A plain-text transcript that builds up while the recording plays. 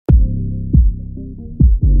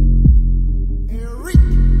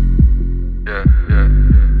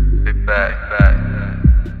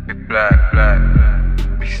Big black,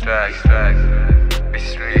 big slag, big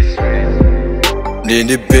street.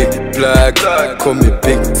 Need a big black, call me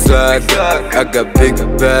big slag. I got big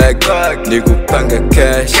bag, nigga panga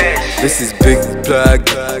cash. This is big black,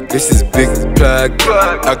 this is big black.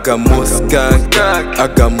 I got more skunk,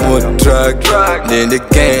 I got more drug. In the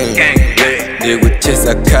gang, nigga chase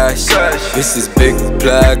a cash. This is big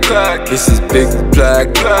black, this is big black.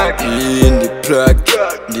 In the plug,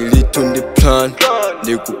 delete on the plan.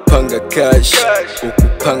 Nigga panga cash,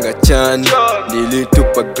 ukupanga chan. Delete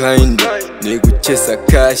up a grind, nigga chase a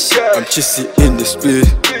cash. I'm chasing in the street,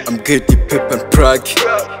 I'm getting pep and prag.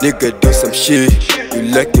 Nigga do some shit, you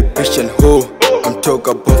like a bitch and hoe. I'm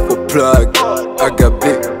talking about for plug. I got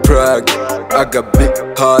big prag, I got big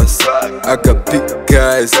house, I got big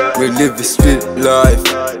guys. We live the street life,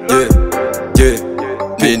 yeah.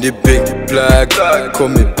 Been the big black, call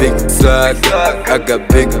me big slag. I got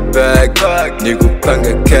big bag, nigga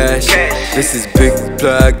panga cash. This is big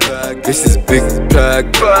black, this is big black.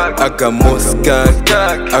 I got more skunk,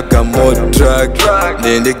 I got more drug.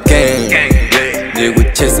 In the gang,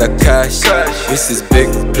 nigga chase a cash. This is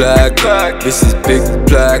big black, this is big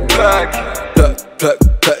black. Plug,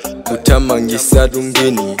 kutamangisa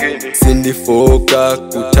dungini, sindi foka,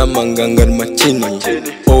 kutamanganga machini.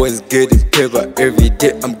 Always getting paper, every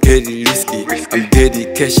day I'm getting risky. I'm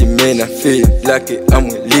getting cash, man, I feel like it, I'm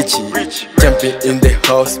with Litchi. Jumping in the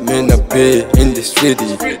house, man, I be in the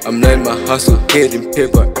city. I'm like my hustle, getting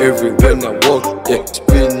paper everywhere I walk. Yeah,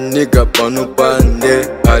 street nigga, banu bande,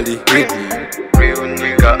 ali hidi. Real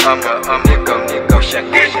nigga, I'm a nigga.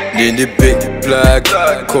 Need a big black,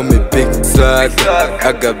 call me big slag.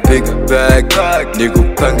 I got big bag,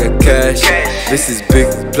 nigga panga cash. This is big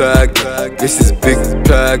black, this is big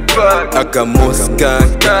black. I got more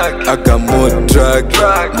skunk, I got more drug.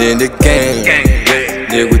 In the gang,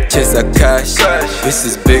 nigga chase a cash. This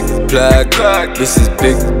is big black, this is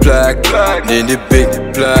big black. In the big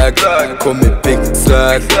black, call me big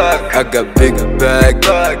slag. I got big bag,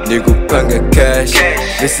 nigga panga cash.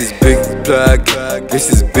 This is big black,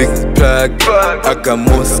 this is big black. I got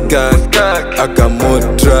more skunk, I got more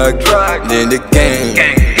drug. In the gang,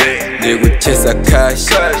 nigga chase a cash.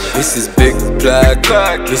 This is big black,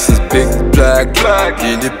 this is big black.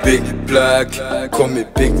 In the big black, call me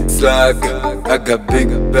big slag. I got big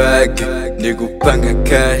bag, nigga panga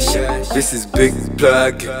cash. This is big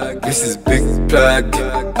black, this is big black.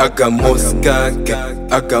 I got more skunk,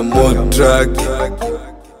 I got more drug.